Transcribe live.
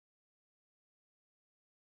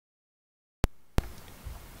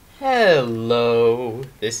Hello,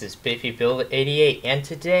 this is BiffyBuild88, and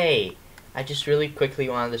today I just really quickly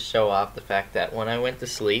wanted to show off the fact that when I went to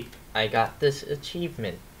sleep, I got this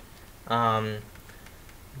achievement. So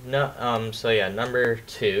yeah, number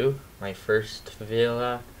 2, my first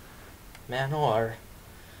Villa Manor.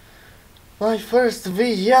 My first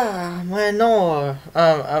Villa Manor,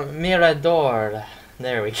 Mirador.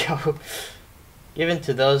 There we go. Given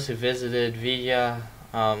to those who visited Villa,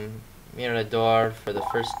 Mirador for the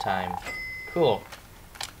first time. Cool.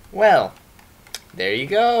 Well, there you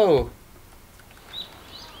go.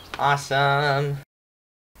 Awesome.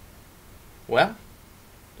 Well,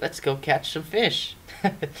 let's go catch some fish.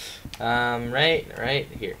 Right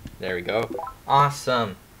here. There we go.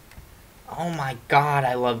 Awesome. Oh my god,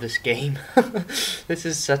 I love this game. This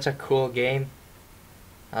is such a cool game.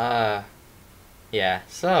 Yeah,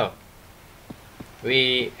 so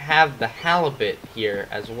we have the halibut here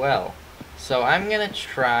as well. So I'm gonna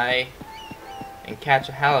try and catch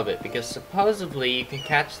a halibut because supposedly you can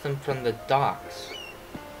catch them from the docks.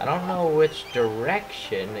 I don't know which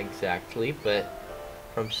direction exactly, but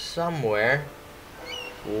from somewhere.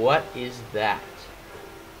 What is that?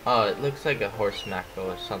 Oh, it looks like a horse mackerel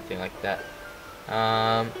or something like that.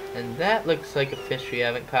 And that looks like a fish we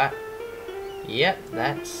haven't caught. Yep,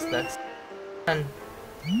 that's done.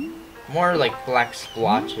 More like black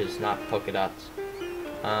splotches, not polka dots.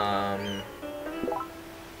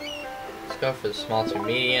 Let's go for the small to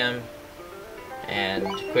medium and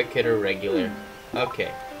quick hitter regular.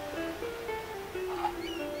 Okay.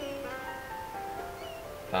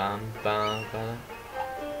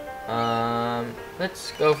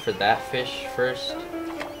 Let's go for that fish first.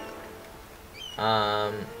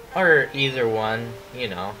 Or either one, you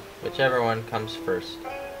know, whichever one comes first.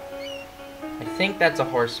 I think that's a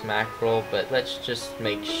horse mackerel, but let's just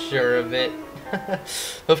make sure of it.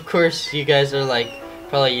 Of course, you guys are like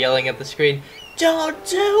probably yelling at the screen, "Don't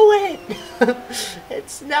do it!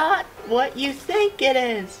 It's not what you think it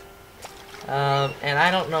is." And I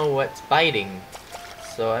don't know what's biting,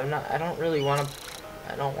 so I don't really want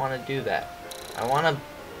to do that. I want to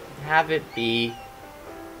have it be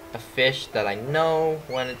a fish that I know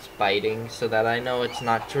when it's biting, so that I know it's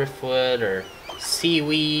not driftwood or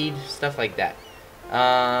seaweed, stuff like that.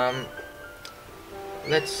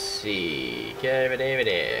 Let's see.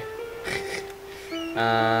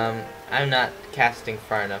 I'm not casting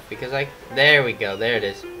far enough because there we go, there it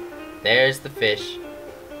is. There's the fish.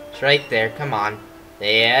 It's right there, come on.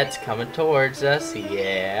 Yeah, it's coming towards us,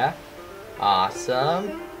 yeah.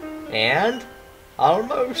 Awesome. And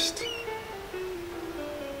almost.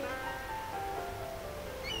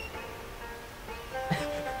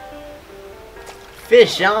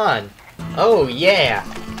 Fish on! Oh yeah!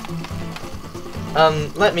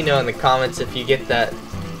 Let me know in the comments if you get that,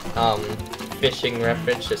 fishing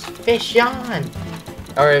reference, just fish on!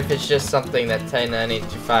 Or if it's just something that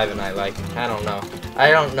 10985 and I like. I don't know.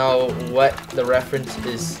 I don't know what the reference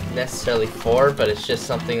is necessarily for, but it's just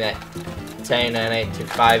something that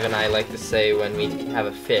 10985 and I like to say when we have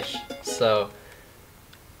a fish. So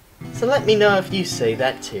let me know if you say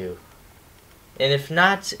that too. And if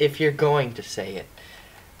not, if you're going to say it.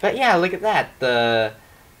 But yeah, look at that. The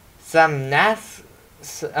Thamnaconus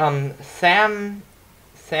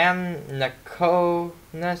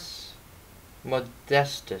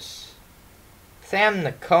Modestus.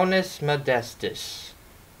 Thamnaconus Modestus.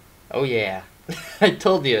 Oh yeah. I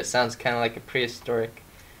told you it sounds kind of like a prehistoric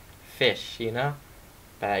fish, you know?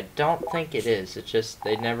 But I don't think it is. It's just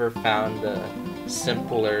they never found a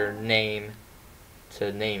simpler name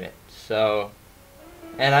to name it. So,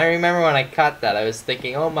 and I remember when I caught that, I was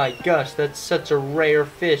thinking, oh my gosh, that's such a rare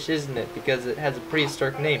fish, isn't it? Because it has a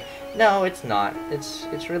prehistoric name. No, it's not.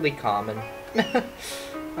 It's really common.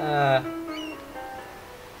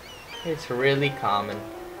 It's really common.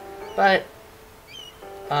 But,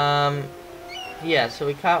 yeah, so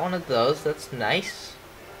we caught one of those. That's nice.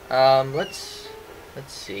 Let's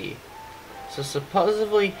see. So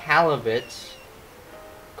supposedly halibuts,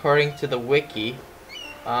 according to the wiki,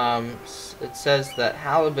 it says that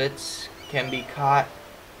halibuts can be caught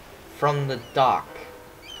from the dock.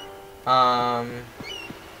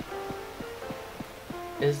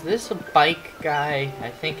 Is this a bike guy? I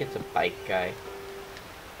think it's a bike guy.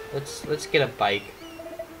 Let's get a bike.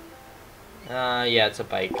 Yeah, it's a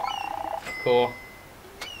bike. Cool.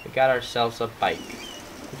 We got ourselves a bike.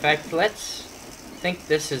 In fact, let's think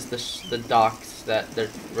this is the docks that they're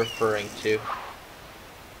referring to.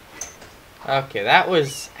 Okay, that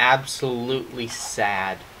was absolutely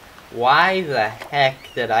sad. Why the heck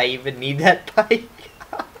did I even need that bike?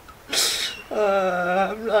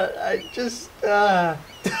 I just,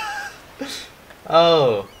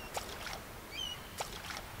 Oh,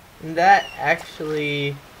 That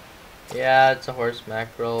actually... Yeah, it's a horse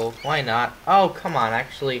mackerel. Why not? Oh, come on.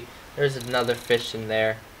 Actually, there's another fish in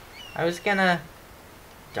there. I was gonna...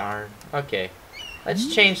 Darn. Okay.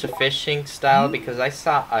 Let's change the fishing style because I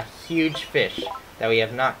saw a huge fish that we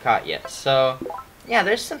have not caught yet. So, yeah,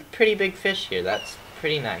 there's some pretty big fish here. That's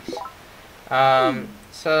pretty nice.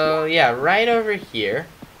 So, yeah, right over here.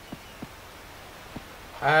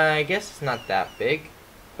 I guess it's not that big,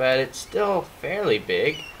 but it's still fairly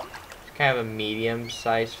big. It's kind of a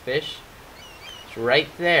medium-sized fish. It's right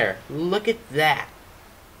there. Look at that.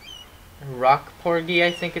 Rock porgy,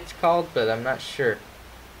 I think it's called, but I'm not sure.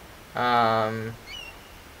 I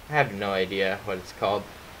have no idea what it's called.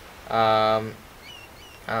 Oh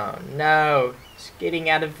no, it's getting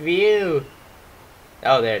out of view.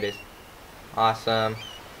 Oh, there it is. Awesome.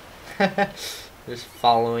 Just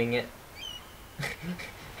following it.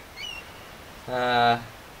 I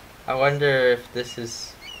wonder if this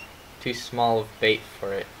is too small of bait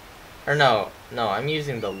for it. Or no, I'm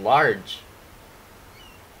using the large.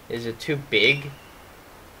 Is it too big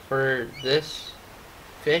for this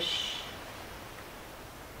fish?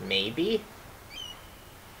 Maybe?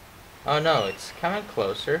 Oh no, it's coming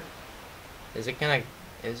closer. Is it gonna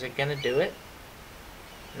do it?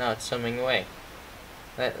 No, it's swimming away.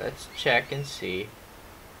 Let's check and see.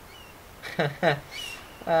 Now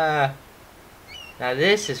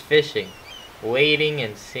this is fishing. Waiting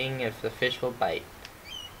and seeing if the fish will bite.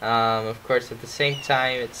 Of course, at the same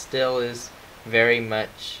time, it still is very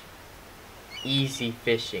much easy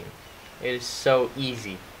fishing. It is so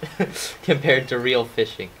easy compared to real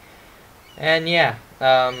fishing. And yeah,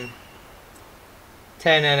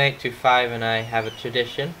 10N825 and I have a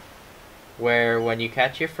tradition where when you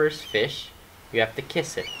catch your first fish, you have to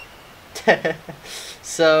kiss it.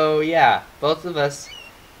 So yeah, both of us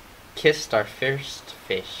kissed our first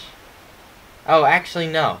fish. Oh, actually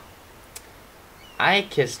no. I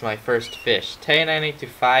kissed my first fish.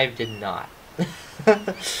 10N825 did not.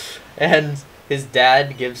 And his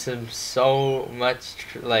dad gives him so much,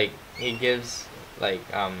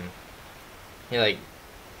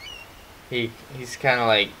 he's kind of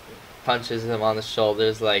like punches him on the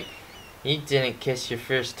shoulders like, you didn't kiss your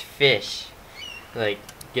first fish. Like,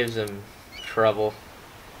 gives him trouble.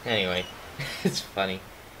 Anyway, it's funny.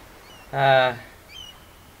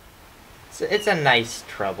 It's a nice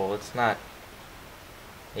trouble. It's not,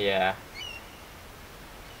 yeah.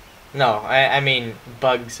 No, I mean,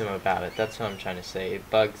 bugs him about it. That's what I'm trying to say. It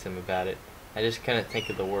bugs him about it. I just couldn't think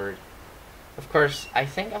of the word. Of course, I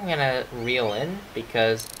think I'm gonna reel in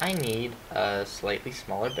because I need a slightly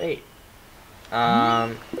smaller bait.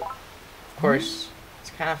 Of course,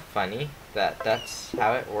 it's kind of funny that that's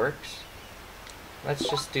how it works. Let's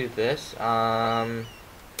just do this. Yeah,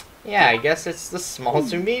 I guess it's the small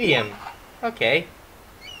to medium. Okay.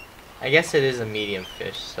 I guess it is a medium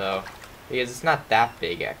fish, so... Because it's not that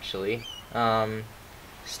big, actually.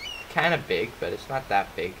 It's kind of big, but it's not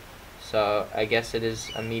that big. So, I guess it is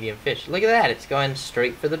a medium fish. Look at that, it's going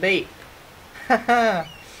straight for the bait. Haha!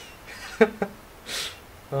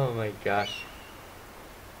 Oh my gosh.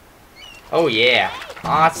 Oh yeah!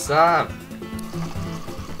 Awesome!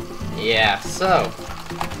 Yeah, so...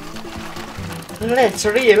 Let's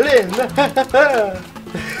reel in!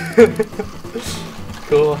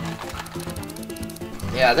 Cool.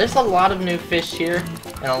 Yeah, there's a lot of new fish here,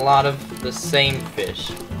 and a lot of the same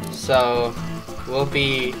fish. So, we'll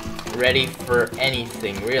be ready for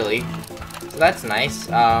anything, really. So that's nice.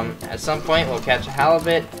 At some point, we'll catch a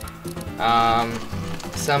halibut.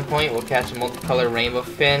 At some point, we'll catch a multicolored rainbow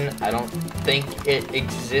fin. I don't think it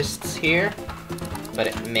exists here, but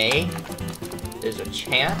it may. There's a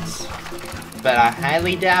chance, but I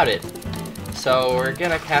highly doubt it. So, we're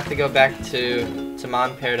gonna have to go back to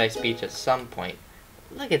Mon Paradise Beach at some point.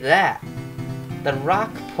 Look at that! The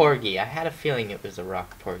rock porgy. I had a feeling it was a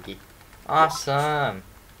rock porgy. Awesome!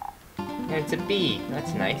 And it's a bee.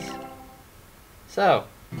 That's nice. So,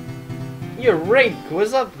 your rank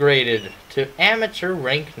was upgraded to amateur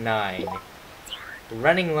rank 9.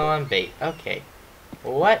 Running low on bait. Okay.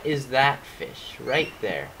 What is that fish? Right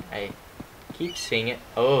there. I keep seeing it.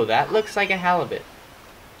 Oh, that looks like a halibut.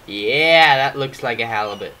 Yeah, that looks like a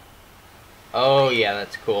halibut. Oh yeah,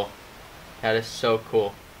 that's cool. That is so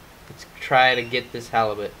cool. Let's try to get this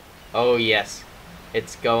halibut. Oh yes.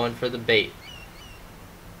 It's going for the bait.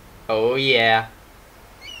 Oh yeah.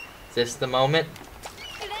 Is this the moment?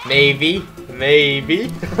 Maybe.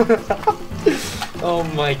 Maybe. Oh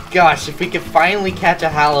my gosh, if we could finally catch a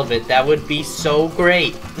halibut, that would be so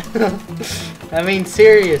great. I mean,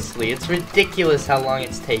 seriously, it's ridiculous how long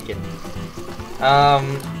it's taken.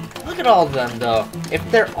 Look at all of them, though. If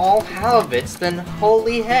they're all halibuts, then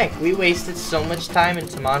holy heck, we wasted so much time in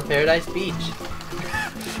Timon Paradise Beach.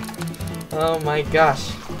 Oh my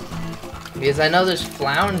gosh. Because I know there's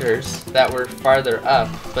flounders that were farther up,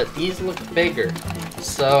 but these look bigger.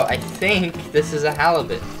 So I think this is a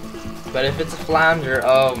halibut. But if it's a flounder,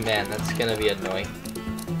 oh man, that's gonna be annoying.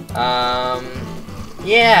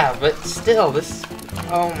 Yeah, but still, this,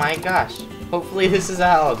 oh my gosh. Hopefully this is a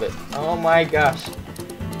halibut. Oh my gosh.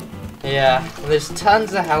 Yeah, there's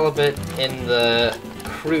tons of halibut in the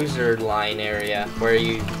cruiser line area where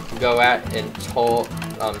you go out and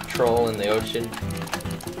troll in the ocean.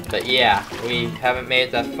 But yeah, we haven't made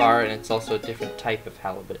it that far, and it's also a different type of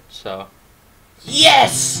halibut, so.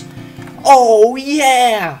 Yes! Oh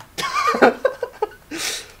yeah!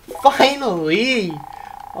 Finally!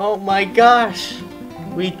 Oh my gosh!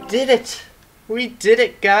 We did it! We did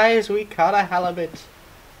it, guys! We caught a halibut!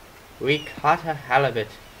 We caught a halibut!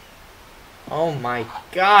 Oh my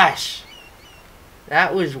gosh!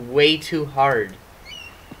 That was way too hard.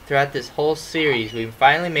 Throughout this whole series, we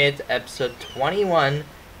finally made it to episode 21,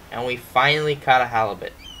 and we finally caught a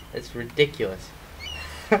halibut. It's ridiculous.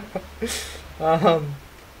 No,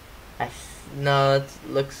 it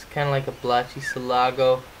looks kind of like a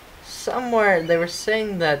Brachycelago. Somewhere they were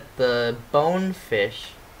saying that the bonefish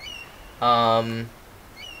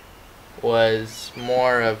was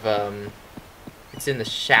more of it's in the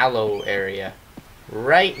shallow area,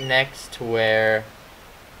 right next to where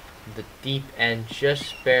the deep end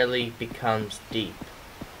just barely becomes deep.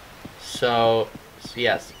 So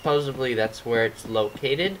yeah, supposedly that's where it's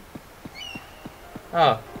located.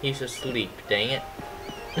 Oh, he's asleep, dang it.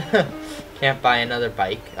 Can't buy another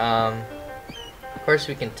bike. Of course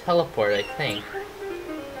we can teleport, I think.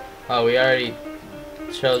 Oh, we already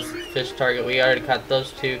chose fish target. We already caught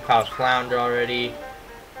those two. Caught a flounder already.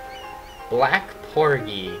 Black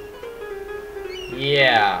Porgy.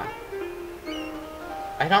 Yeah.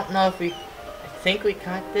 I don't know if we... I think we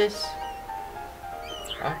caught this.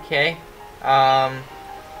 Okay.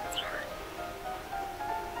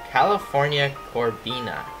 California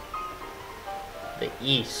Corbina. The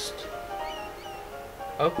east.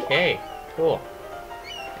 Okay, cool.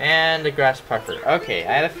 And the grass puffer. Okay,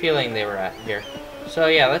 I had a feeling they were at here. So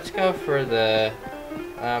yeah, let's go for the...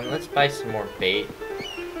 let's buy some more bait.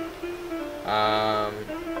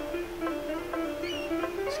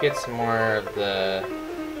 Let's get some more of the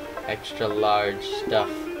extra large stuff,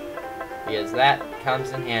 because that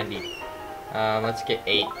comes in handy. Let's get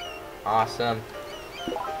 8. Awesome.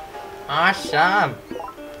 Awesome!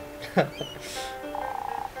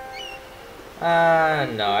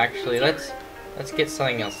 No, actually, let's get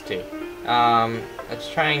something else too.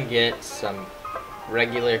 Let's try and get some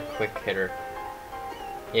regular quick hitter.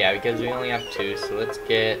 Yeah, because we only have 2, so let's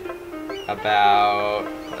get about,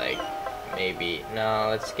 like, maybe, no,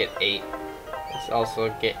 let's get 8. Let's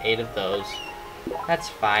also get 8 of those. That's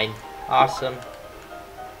fine. Awesome.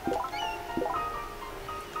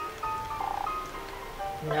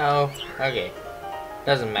 No. Okay.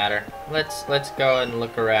 Doesn't matter. Let's go and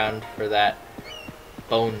look around for that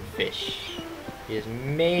bonefish. Because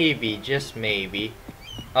maybe, just maybe.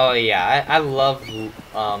 Oh yeah, I love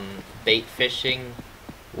bait fishing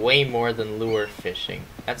way more than lure fishing.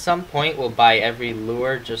 At some point we'll buy every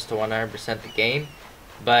lure just to 100% the game,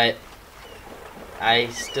 but I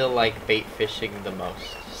still like bait fishing the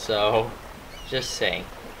most. So, just saying.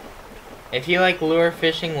 If you like lure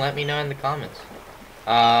fishing, let me know in the comments.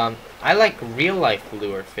 I like real life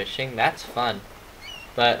lure fishing, that's fun.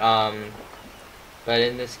 But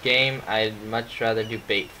in this game, I'd much rather do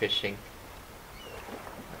bait fishing.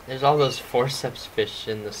 There's all those forceps fish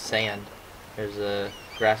in the sand. There's a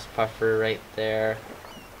grass puffer right there.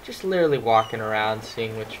 Just literally walking around,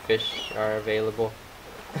 seeing which fish are available.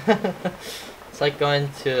 It's like going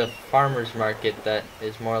to a farmer's market that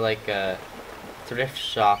is more like a thrift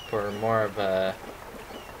shop, or more of a...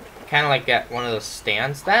 kind of like at one of those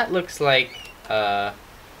stands. That looks like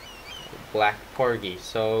black porgy.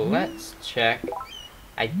 So let's check.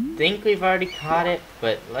 I think we've already caught it,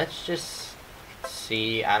 but let's just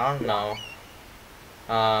see. I don't know.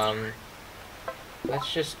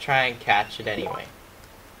 Let's just try and catch it anyway.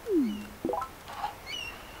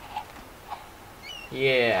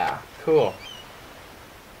 Yeah, cool.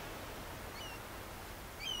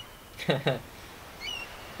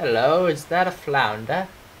 Hello, is that a flounder?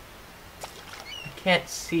 I can't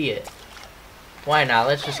see it. Why not?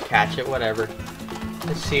 Let's just catch it, whatever.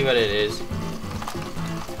 Let's see what it is.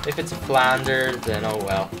 If it's a flounder, then oh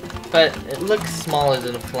well. But it looks smaller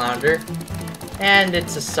than a flounder. And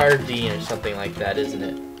it's a sardine or something like that, isn't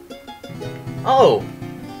it? Oh!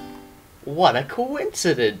 What a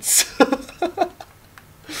coincidence!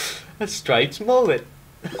 A striped mullet.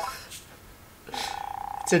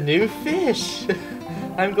 It's a new fish.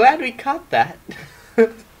 I'm glad we caught that.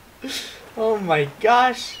 Oh my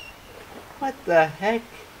gosh. What the heck?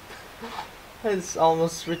 That's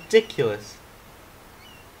almost ridiculous.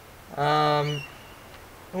 We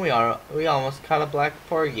almost caught a black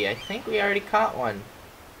porgy. I think we already caught one.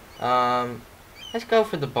 Let's go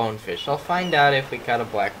for the bonefish. I'll find out if we caught a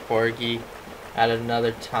black porgy at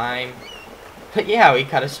another time. But yeah, we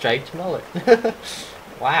caught a striped mullet.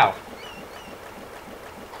 Wow.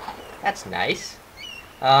 That's nice.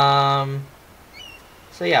 So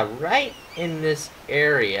yeah, right in this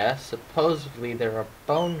area, supposedly there are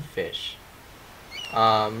bonefish.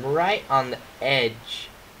 Right on the edge.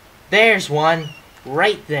 There's one!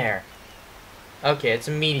 Right there! Okay, it's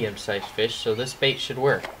a medium-sized fish, so this bait should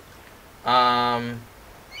work. There's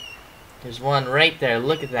one right there.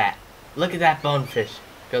 Look at that. Look at that bonefish.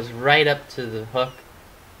 Goes right up to the hook.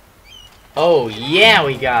 Oh, yeah,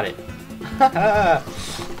 we got it.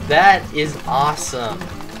 That is awesome.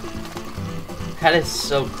 That is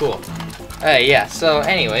so cool. Yeah, so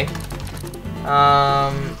anyway.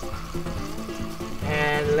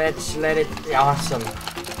 And let's let it... Awesome.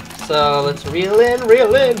 So, let's reel in,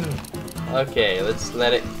 reel in. Okay, let's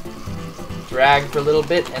let it drag for a little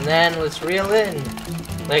bit, and then let's reel in.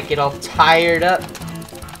 Let it get all tired up.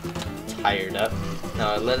 Tired up?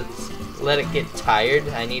 No, let it get tired.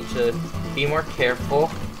 I need to be more careful.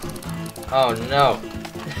 Oh no.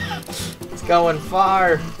 It's going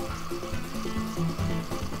far.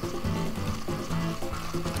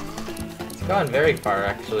 It's going very far,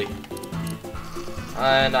 actually.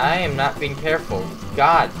 And I am not being careful.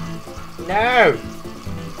 God. No!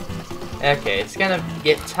 Okay, it's gonna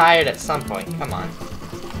get tired at some point. Come on.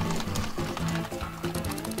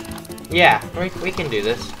 Yeah, we can do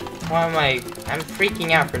this. Why am I'm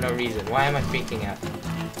freaking out for no reason. Why am I freaking out?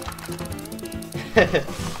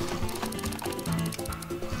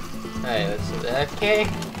 Alright, okay.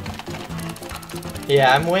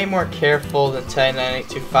 Yeah, I'm way more careful than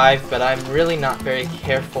 109825, but I'm really not very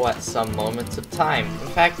careful at some moments of time. In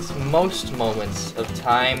fact, most moments of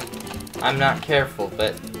time, I'm not careful,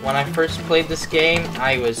 but when I first played this game,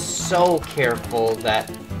 I was so careful that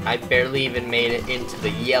I barely even made it into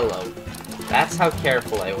the yellow. That's how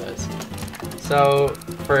careful I was. So,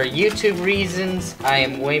 for YouTube reasons, I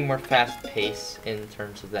am way more fast-paced in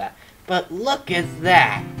terms of that. But look at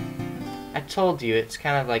that! I told you, it's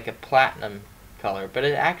kind of like a platinum color, but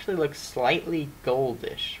it actually looks slightly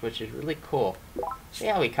goldish, which is really cool. So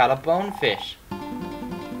yeah, we caught a bonefish.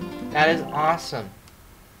 That is awesome.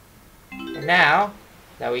 And now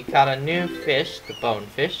that we caught a new fish, the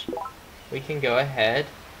bonefish, we can go ahead.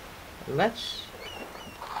 Let's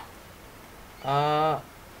the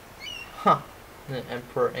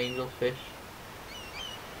emperor angelfish.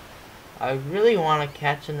 I really want to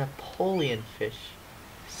catch a Napoleon fish.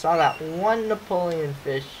 Saw that one Napoleon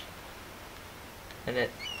fish and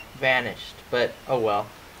it vanished, but oh well.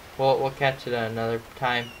 We'll catch it at another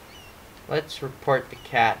time. Let's report the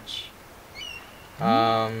catch.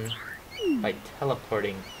 By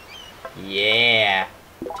teleporting. Yeah,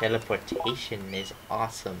 teleportation is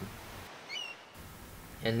awesome.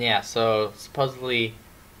 And yeah, so supposedly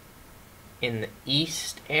in the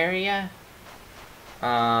east area.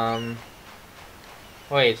 Wait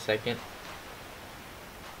a second.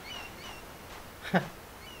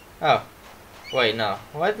 Oh, wait, no.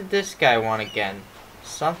 What did this guy want again?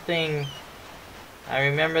 Something... I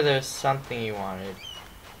remember there was something he wanted.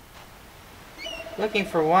 Looking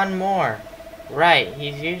for one more. Right,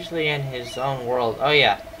 he's usually in his own world. Oh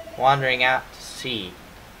yeah, wandering out to sea.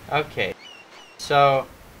 Okay. So,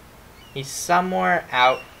 he's somewhere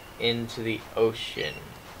out into the ocean.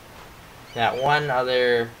 That one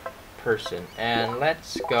other person. And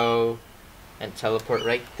let's go and teleport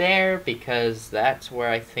right there, because that's where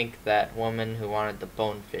I think that woman who wanted the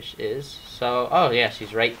bonefish is. So, oh yeah,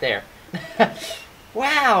 she's right there.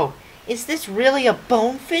 Wow! Is this really a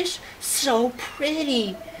bonefish? So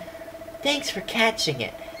pretty! Thanks for catching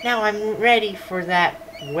it. Now I'm ready for that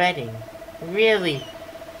wedding. Really,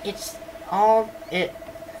 it's all it...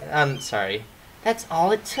 I'm sorry. That's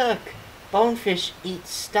all it took. Bonefish eat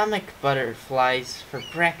stomach butterflies for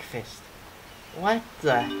breakfast. What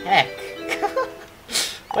the heck?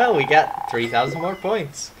 Well, we got 3,000 more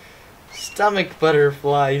points. Stomach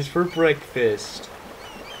butterflies for breakfast.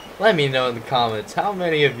 Let me know in the comments, how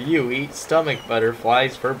many of you eat stomach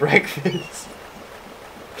butterflies for breakfast?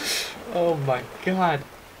 Oh my god.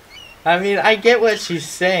 I mean, I get what she's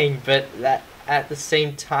saying, but that at the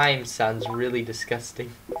same time sounds really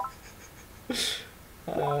disgusting.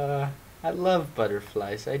 I love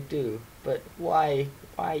butterflies, I do. But why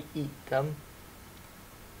eat them?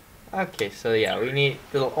 Okay, so yeah, we need...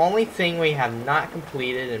 The only thing we have not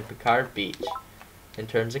completed in Picard Beach, in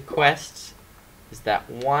terms of quests, is that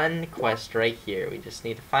one quest right here. We just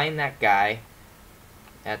need to find that guy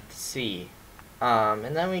at the sea.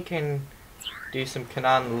 And then we can do some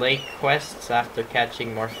Canaan Lake quests after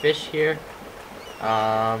catching more fish here.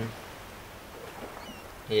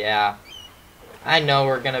 Yeah. I know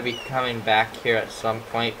we're gonna be coming back here at some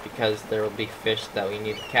point because there will be fish that we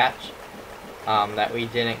need to catch. That we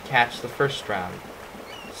didn't catch the first round.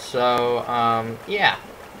 So, yeah.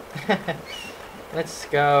 Let's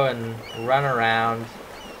go and run around.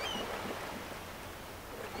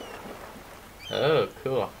 Oh,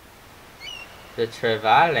 cool. The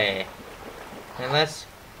Trevale. And let's...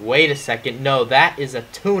 Wait a second. No, that is a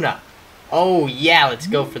tuna. Oh, yeah, let's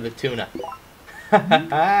go for the tuna.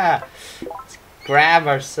 Let's grab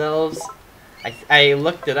ourselves... I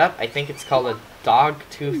looked it up. I think it's called a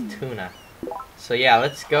Dogtooth Tuna. So yeah,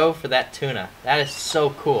 let's go for that tuna. That is so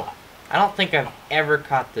cool. I don't think I've ever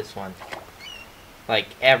caught this one. Like,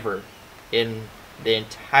 ever. In the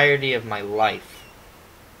entirety of my life.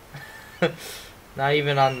 Not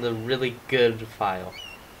even on the really good file.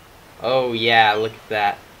 Oh yeah, look at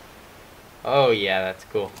that. Oh yeah, that's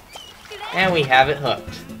cool. And we have it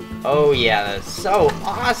hooked. Oh yeah, that's so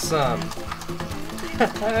awesome!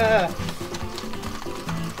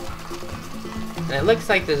 And it looks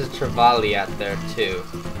like there's a trevally out there too.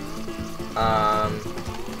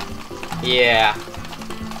 Yeah.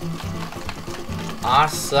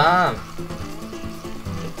 Awesome!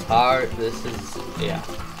 It's hard, this is, yeah.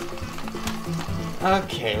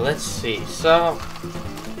 Okay, let's see. So,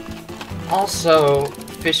 also,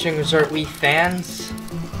 Fishing Resort Wii fans,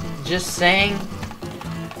 just saying,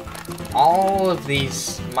 all of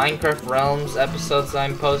these Minecraft Realms episodes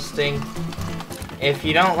I'm posting, if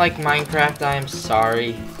you don't like Minecraft, I am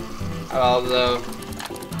sorry. Although,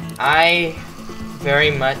 I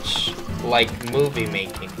very much like movie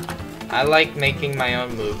making. I like making my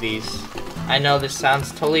own movies. I know this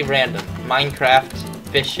sounds totally random. Minecraft,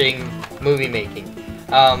 fishing, movie making.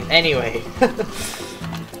 Anyway.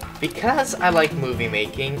 Because I like movie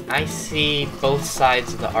making, I see both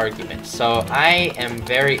sides of the argument. So I am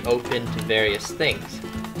very open to various things.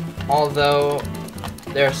 Although,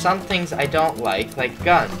 there are some things I don't like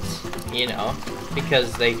guns, you know,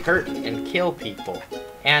 because they hurt and kill people,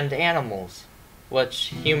 and animals,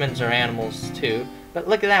 which humans are animals too, but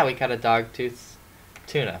look at that, we got a Dogtooth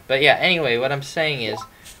Tuna. But yeah, anyway, what I'm saying is,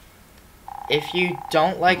 if you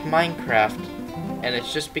don't like Minecraft, and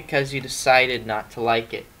it's just because you decided not to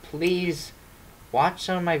like it, please watch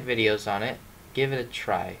some of my videos on it, give it a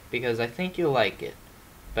try, because I think you'll like it.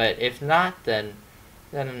 But if not, then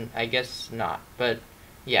I guess not. But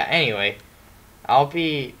yeah, anyway, I'll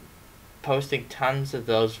be posting tons of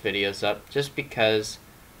those videos up just because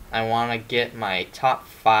I want to get my top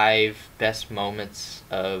 5 best moments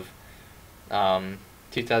of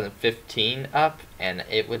 2015 up, and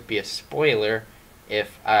it would be a spoiler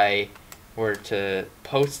if I were to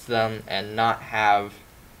post them and not have,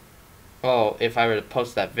 well, if I were to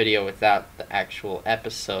post that video without the actual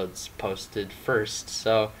episodes posted first.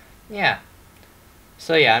 So yeah,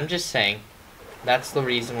 I'm just saying, that's the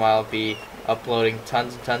reason why I'll be uploading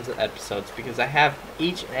tons and tons of episodes, because I have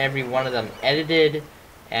each and every one of them edited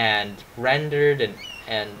and rendered,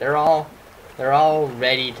 and they're all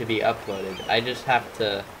ready to be uploaded. I just have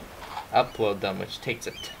to upload them, which takes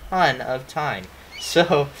a ton of time.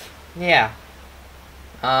 So yeah.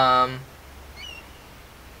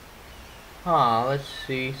 Let's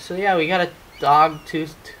see. So yeah, we got a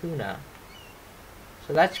Dogtooth Tuna.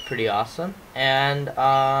 So that's pretty awesome. And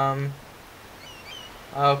oh,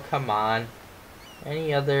 come on.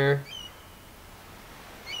 Any other...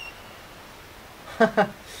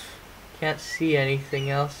 Can't see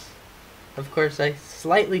anything else. Of course, I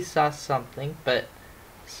slightly saw something, but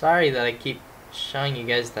sorry that I keep showing you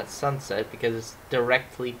guys that sunset, because it's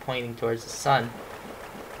directly pointing towards the sun.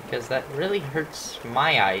 Because that really hurts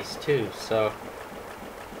my eyes, too. So,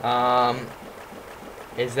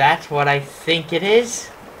 is that what I think it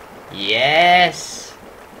is? Yes!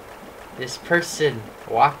 This person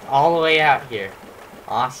walked all the way out here.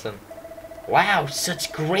 Awesome. Wow,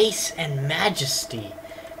 such grace and majesty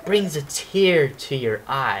brings a tear to your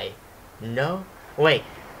eye. No? Wait.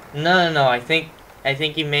 No. I think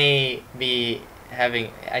he may be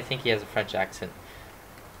having... I think he has a French accent.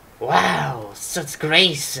 Wow, such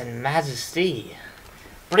grace and majesty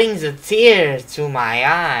brings a tear to my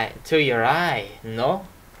eye, to your eye, no?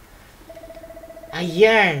 I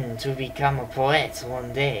yearn to become a poet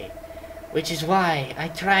one day, which is why I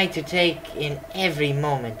try to take in every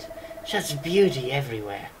moment. Just beauty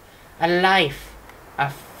everywhere. A life, a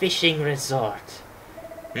fishing resort.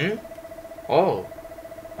 Hmm? Oh,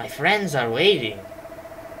 my friends are waiting.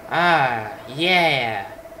 Ah, yeah.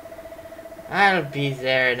 I'll be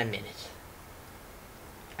there in a minute.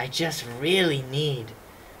 I just really need...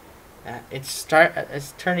 it's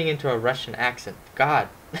turning into a Russian accent. God.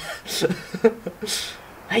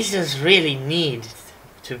 I just really need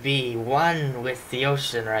to be one with the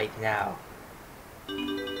ocean right now.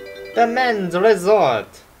 The men's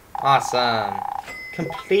resort. Awesome.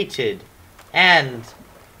 Completed. And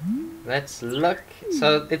let's look.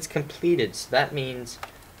 So it's completed. So that means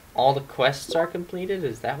all the quests are completed.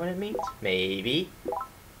 Is that what it means? Maybe.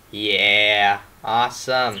 Yeah.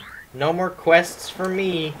 Awesome. No more quests for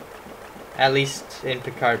me. At least in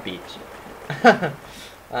Picard Beach.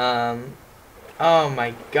 Oh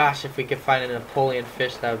my gosh, if we could find a Napoleon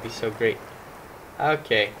fish, that would be so great.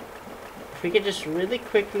 Okay. If we could just really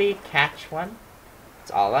quickly catch one. That's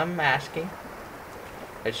all I'm asking.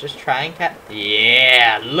 Let's just try and catch...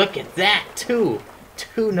 Yeah, look at that, two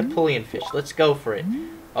Napoleon fish. Let's go for it.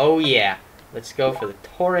 Oh yeah. Let's go for the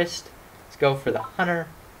tourist. Let's go for the hunter.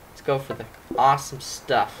 Let's go for the awesome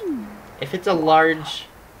stuff. If it's a large,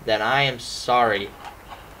 then I am sorry.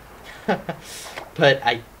 But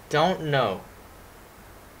I don't know.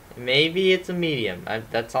 Maybe it's a medium.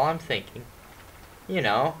 That's all I'm thinking. You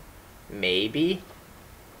know, maybe.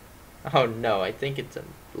 Oh no, I think it's a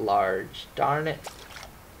large. Darn it.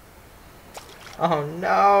 Oh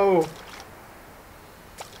no.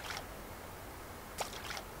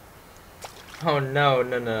 Oh no,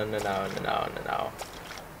 no.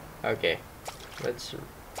 Okay. Let's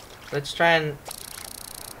try and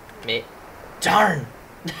darn.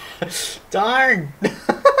 Darn.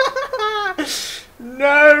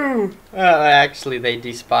 No! Actually, they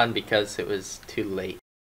despawned because it was too late.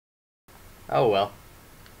 Oh well.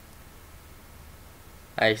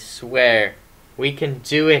 I swear, we can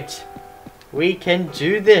do it. We can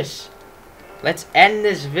do this. Let's end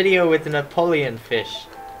this video with a Napoleon fish.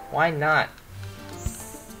 Why not?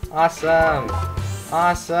 Awesome.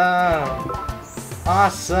 Awesome.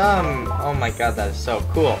 Awesome. Oh my god, that is so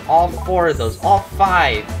cool. All 4 of those. All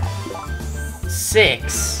 5.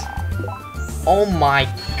 6. Oh my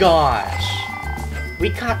gosh.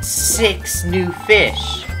 We caught 6 new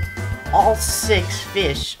fish. All 6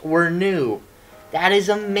 fish were new. That is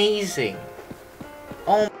amazing.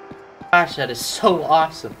 Oh my gosh, that is so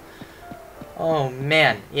awesome. Oh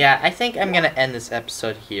man. Yeah, I think I'm gonna end this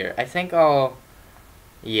episode here. I think I'll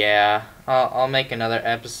make another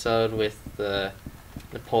episode with the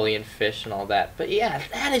Napoleon fish and all that. But yeah,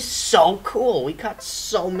 that is so cool. We caught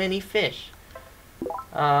so many fish.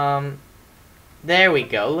 There we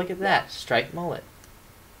go. Look at that. Striped mullet.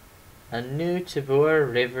 A new Tabor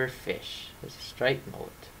River fish. It's a striped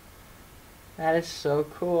mullet. That is so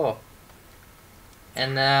cool.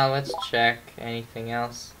 And now let's check anything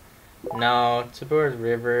else. No, Tabor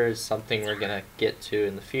River is something we're gonna get to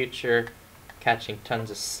in the future. Catching tons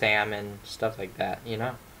of salmon, stuff like that, you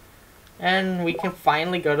know. And we can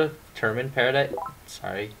finally go to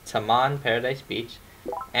Thamnaconus Paradise Beach.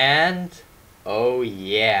 And oh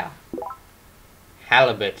yeah.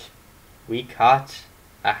 Halibut. We caught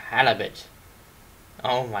a halibut.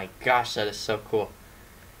 Oh my gosh, that is so cool.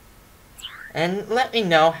 And let me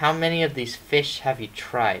know, how many of these fish have you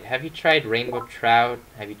tried? Have you tried rainbow trout?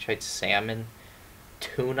 Have you tried salmon?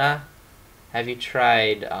 Tuna? Have you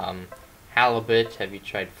tried halibut? Have you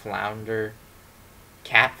tried flounder?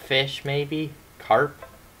 Catfish maybe? Carp?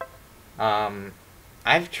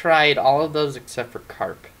 I've tried all of those except for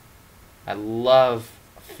carp. I love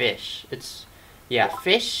fish.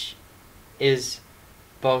 Fish is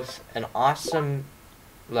both an awesome,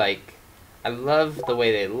 like, I love the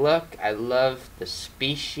way they look, I love the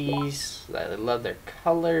species, I love their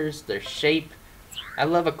colors, their shape. I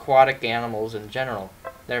love aquatic animals in general.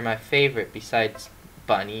 They're my favorite besides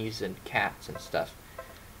bunnies and cats and stuff.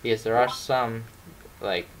 Because there are some,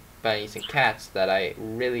 like, bunnies and cats that I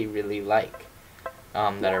really, really like,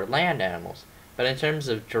 that are land animals. But in terms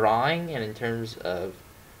of drawing and in terms of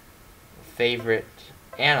favorite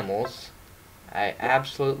animals, I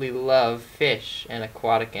absolutely love fish and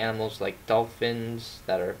aquatic animals like dolphins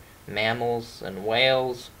that are mammals and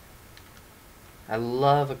whales. I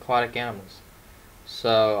love aquatic animals.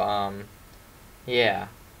 So, yeah.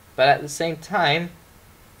 But at the same time,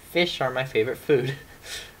 fish are my favorite food.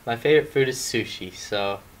 My favorite food is sushi,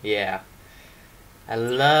 so yeah. I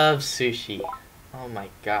love sushi. Oh my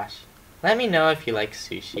gosh. Let me know if you like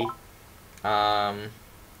sushi.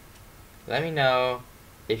 Let me know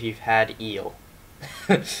if you've had eel.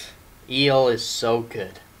 Eel is so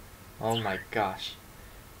good. Oh my gosh.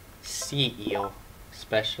 Sea eel,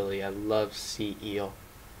 especially. I love sea eel.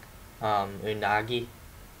 Unagi.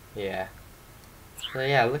 Yeah. So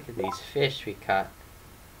yeah, look at these fish we caught.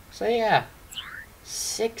 So yeah,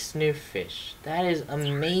 6 new fish. That is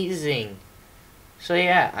amazing. So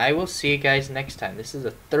yeah, I will see you guys next time. This is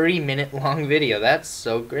a 30-minute long video. That's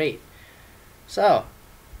so great. So,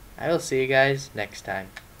 I will see you guys next time.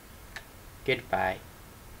 Goodbye.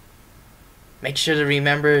 Make sure to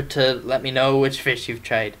remember to let me know which fish you've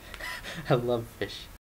tried. I love fish.